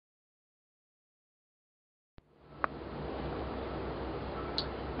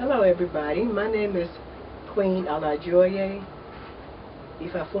Hello everybody, my name is Queen Alajoye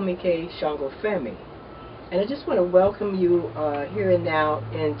Ifafumike Shango Femi, and I just want to welcome you here and now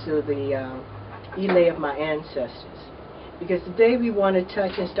into the Elay of my ancestors, because today we want to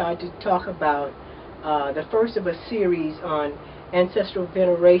touch and start to talk about the first of a series on ancestral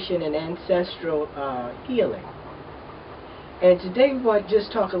veneration and ancestral healing. And today we want to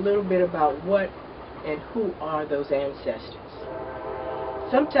just talk a little bit about what and who are those ancestors.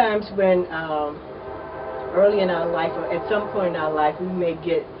 Sometimes when early in our life, or at some point in our life, we may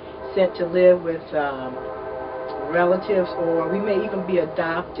get sent to live with relatives, or we may even be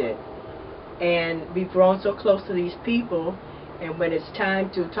adopted, and we've grown so close to these people, and when it's time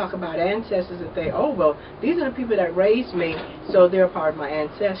to talk about ancestors and say, oh well, these are the people that raised me, so they're a part of my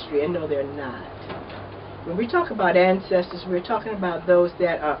ancestry, and no, they're not. When we talk about ancestors, we're talking about those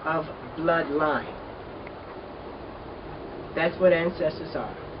that are of bloodline. That's what ancestors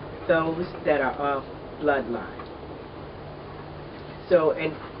are, those that are of bloodline. So,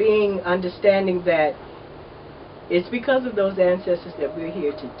 and understanding that it's because of those ancestors that we're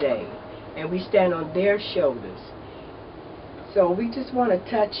here today, and we stand on their shoulders. So we just want to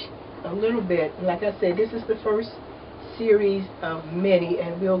touch a little bit. Like I said, this is the first series of many,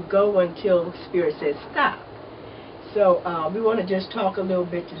 and we'll go until Spirit says stop. So we want to just talk a little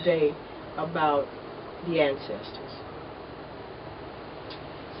bit today about the ancestors.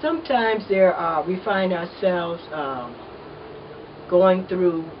 Sometimes we find ourselves going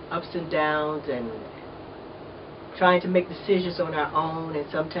through ups and downs and trying to make decisions on our own, and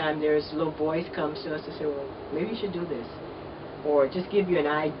sometimes there's a little voice comes to us to say, well, maybe you should do this, or just give you an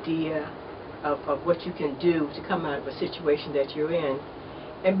idea of what you can do to come out of a situation that you're in.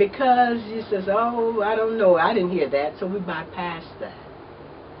 And because he says, oh, I don't know, I didn't hear that, so we bypass that.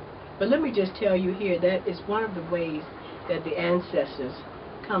 But let me just tell you here, that is one of the ways that the ancestors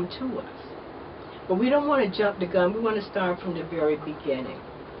come to us. But we don't want to jump the gun. We want to start from the very beginning.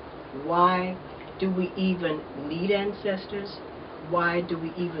 Why do we even need ancestors? Why do we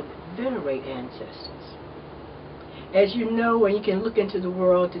even venerate ancestors? As you know, when you can look into the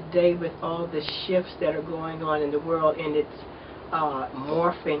world today with all the shifts that are going on in the world, and it's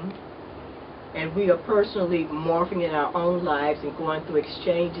morphing, and we are personally morphing in our own lives and going through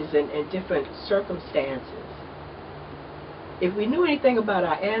exchanges and different circumstances. If we knew anything about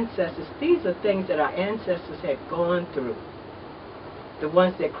our ancestors, these are things that our ancestors had gone through. The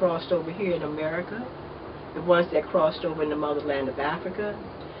ones that crossed over here in America, the ones that crossed over in the motherland of Africa,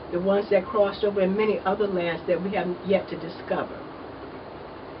 the ones that crossed over in many other lands that we haven't yet to discover.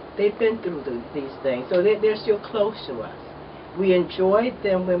 They've been through these things, so they're still close to us. We enjoyed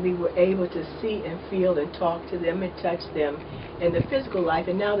them when we were able to see and feel and talk to them and touch them in the physical life,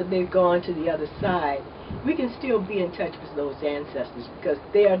 and now that they've gone to the other side, we can still be in touch with those ancestors, because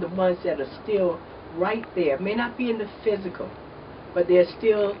they are the ones that are still right there. May not be in the physical, but they're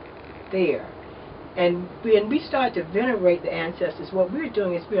still there. And when we start to venerate the ancestors, what we're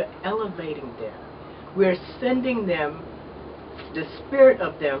doing is we're elevating them. We're sending them, the spirit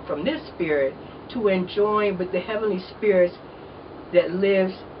of them, from this spirit to enjoin with the heavenly spirits that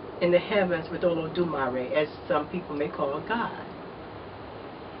lives in the heavens with Olodumare, as some people may call God.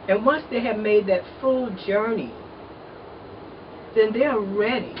 And once they have made that full journey, then they are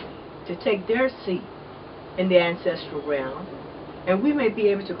ready to take their seat in the ancestral realm, and we may be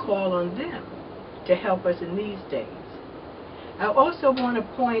able to call on them to help us in these days. I also want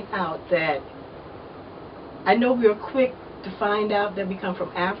to point out that I know we are quick to find out that we come from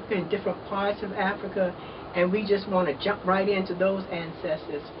Africa and different parts of Africa, and we just want to jump right into those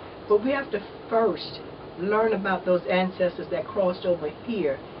ancestors. But we have to first learn about those ancestors that crossed over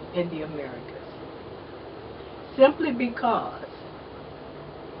here in the Americas. Simply because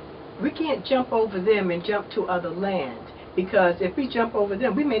we can't jump over them and jump to other lands, because if we jump over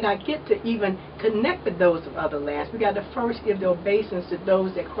them, we may not get to even connect with those of other lands. We got to first give the obeisance to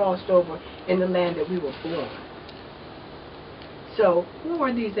those that crossed over in the land that we were born. So, who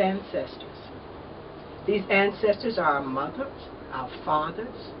are these ancestors? These ancestors are our mothers, our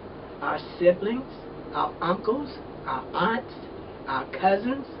fathers, our siblings, our uncles, our aunts, our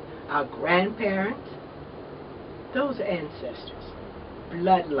cousins, our grandparents. Those are ancestors,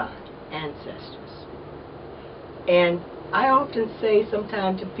 bloodline ancestors. And I often say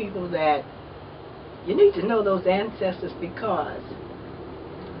sometimes to people that you need to know those ancestors, because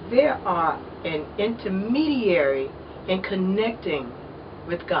they are an intermediary in connecting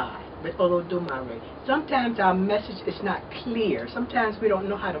with God, with Olodumare. Sometimes our message is not clear. Sometimes we don't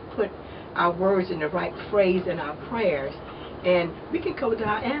know how to put our words in the right phrase in our prayers. And we can go to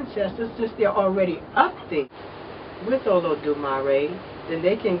our ancestors, since they're already up there with Olodumare, then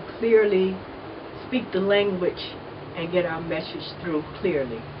they can clearly speak the language and get our message through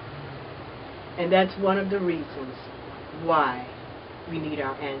clearly. And that's one of the reasons why we need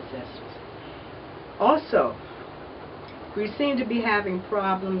our ancestors. Also, we seem to be having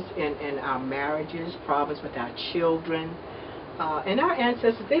problems in our marriages, problems with our children. And our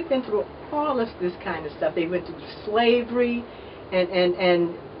ancestors, they've been through all of this kind of stuff. They went through slavery, and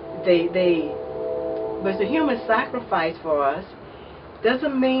they was a human sacrifice for us.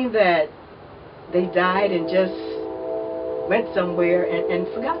 Doesn't mean that they died and just went somewhere and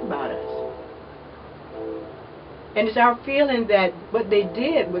forgot about us. And it's our feeling that what they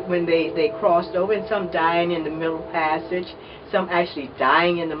did when they crossed over, and some dying in the Middle Passage, some actually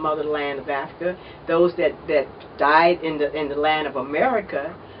dying in the motherland of Africa, those that died in the land of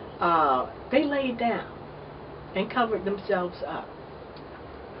America, they laid down and covered themselves up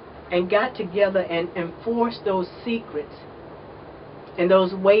and got together and enforced those secrets and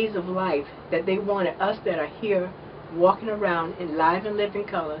those ways of life that they wanted us that are here walking around in live and living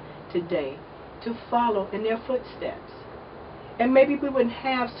color today to follow in their footsteps. And maybe we wouldn't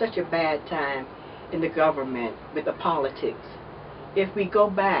have such a bad time in the government with the politics if we go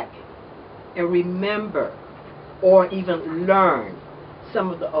back and remember or even learn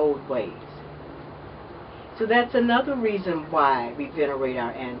some of the old ways. So that's another reason why we venerate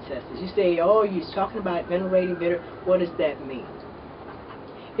our ancestors. You say, oh, you're talking about venerating, what does that mean?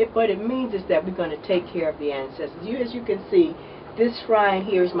 What it means is that we're going to take care of the ancestors. As you can see, this shrine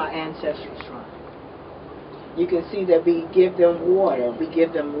here is my ancestral shrine. You can see that we give them water, we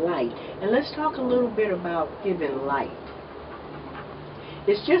give them light. And let's talk a little bit about giving light.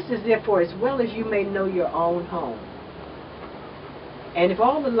 It's just as if, for as well as you may know your own home, and if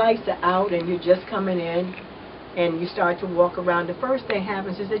all the lights are out and you're just coming in and you start to walk around, the first thing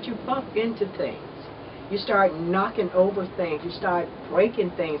happens is that you bump into things. You start knocking over things. You start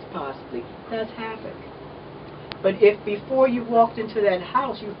breaking things possibly. That's havoc. But if before you walked into that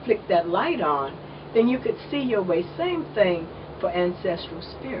house you flicked that light on, then you could see your way. Same thing for ancestral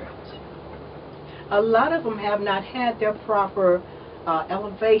spirits. A lot of them have not had their proper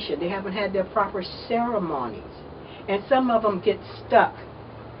elevation. They haven't had their proper ceremonies. And some of them get stuck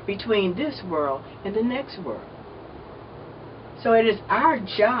between this world and the next world. So it is our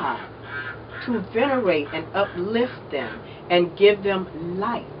job to venerate and uplift them and give them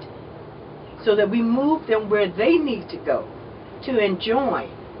light so that we move them where they need to go to enjoy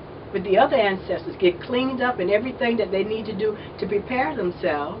with the other ancestors, get cleaned up and everything that they need to do to prepare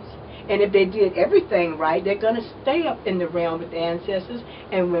themselves. And if they did everything right, they're going to stay up in the realm with the ancestors.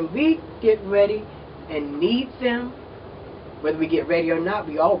 And when we get ready and need them, whether we get ready or not,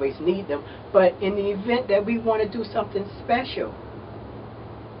 we always need them. But in the event that we want to do something special,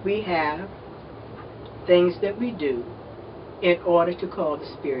 we have things that we do in order to call the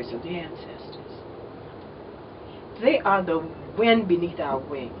spirits of the ancestors. They are the wind beneath our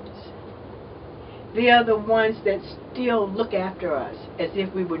wings. They are the ones that still look after us as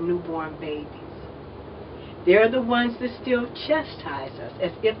if we were newborn babies. They are the ones that still chastise us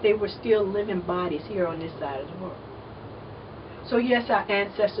as if they were still living bodies here on this side of the world. So yes, our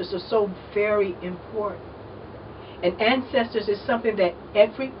ancestors are so very important. And ancestors is something that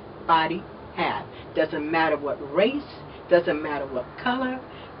everybody has. Doesn't matter what race, doesn't matter what color,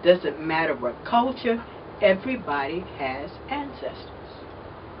 doesn't matter what culture, everybody has ancestors.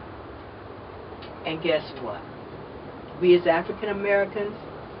 And guess what? We as African Americans,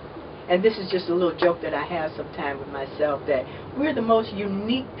 and this is just a little joke that I have sometimes with myself, that we're the most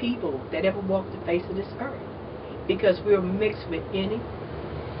unique people that ever walked the face of this earth. Because we're mixed with any,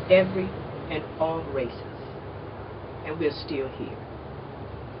 every, and all races. And we're still here.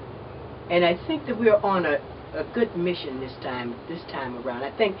 And I think that we're on a good mission this time around.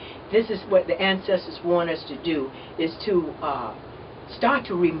 I think this is what the ancestors want us to do, is to start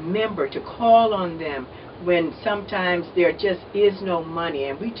to remember to call on them when sometimes there just is no money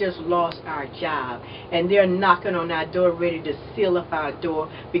and we just lost our job and they're knocking on our door ready to seal up our door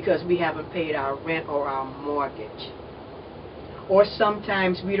because we haven't paid our rent or our mortgage. Or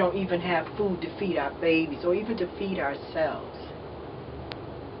sometimes we don't even have food to feed our babies or even to feed ourselves.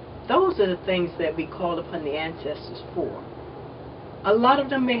 Those are the things that we call upon the ancestors for. A lot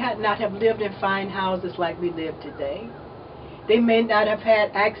of them may not have lived in fine houses like we live today. They may not have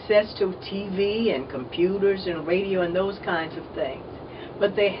had access to TV and computers and radio and those kinds of things.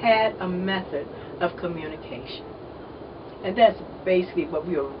 But they had a method of communication. And that's basically what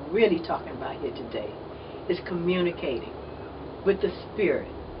we are really talking about here today, is communicating with the spirit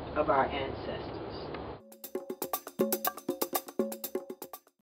of our ancestors.